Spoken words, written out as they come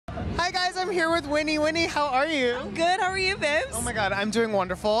Hi guys, I'm here with Winnie. Winnie, how are you? I'm good. How are you, Viv? Oh my god, I'm doing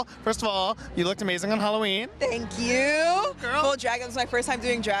wonderful. First of all, you looked amazing on Halloween. Thank you. Girl. Full drag. It was my first time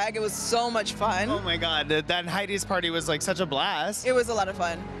doing drag. It was so much fun. Oh my god, that Heidi's party was like such a blast. It was a lot of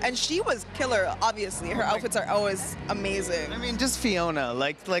fun. And she was killer, obviously. Her outfits are always amazing. I mean, just Fiona,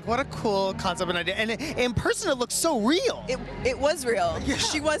 like what a cool concept and idea. And in person, it looks so real. It was real. Yeah.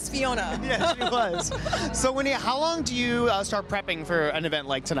 She was Fiona. Yeah, she was. So Winnie, how long do you start prepping for an event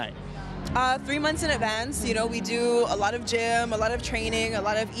like tonight? 3 months in advance. You know, we do a lot of gym, a lot of training, a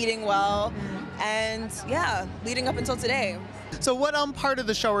lot of eating well, and yeah, leading up until today. So what part of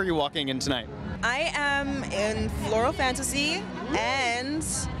the show are you walking in tonight? I am in Floral Fantasy, and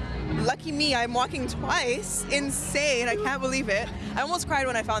lucky me, I'm walking twice. Insane. I can't believe it. I almost cried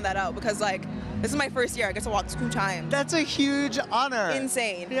when I found that out because, like, this is my first year. I get to walk 2 times. That's a huge honor.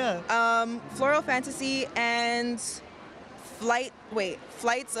 Insane. Yeah. Floral Fantasy and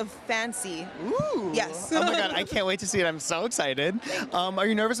Flights of Fancy. Ooh. Yes. Oh my god, I can't wait to see it. I'm so excited. Are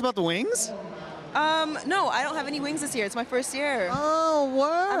you nervous about the wings? No, I don't have any wings this year. It's my first year. Oh, word.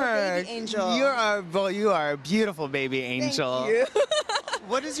 I'm a baby angel. You are a beautiful baby angel. Thank you.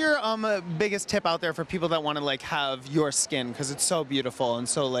 What is your biggest tip out there for people that want to like have your skin because it's so beautiful and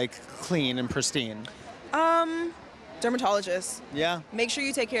so like clean and pristine? Dermatologist. Yeah. Make sure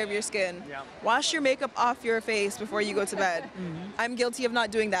you take care of your skin. Yeah. Wash your makeup off your face before you go to bed. I'm guilty of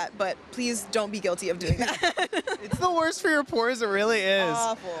not doing that, but please don't be guilty of doing that. It's the worst for your pores. It really is.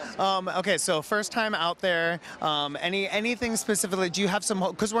 Awful. Okay, so first time out there. Anything specifically? Do you have some?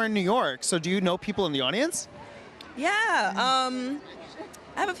 Because we're in New York, so do you know people in the audience? Yeah. I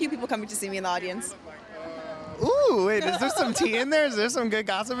have a few people coming to see me in the audience. Ooh, wait, is there some tea in there? Is there some good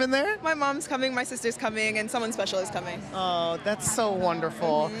gossip in there? My mom's coming, my sister's coming, and someone special is coming. Oh, that's so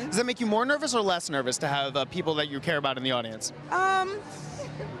wonderful. Does that make you more nervous or less nervous to have people that you care about in the audience?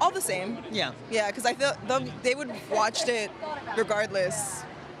 All the same. Yeah. Yeah, because I feel they would have watched it regardless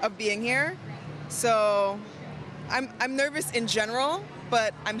of being here. So I'm nervous in general,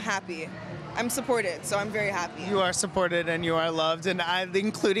 but I'm happy. I'm supported, so I'm very happy. You are supported and you are loved, and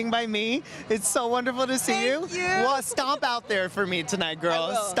including by me. It's so wonderful to see you. Thank you. Well, stomp out there for me tonight, girl. I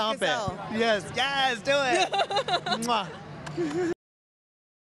will. Stomp Gazelle. it. Yes, do it. Mwah.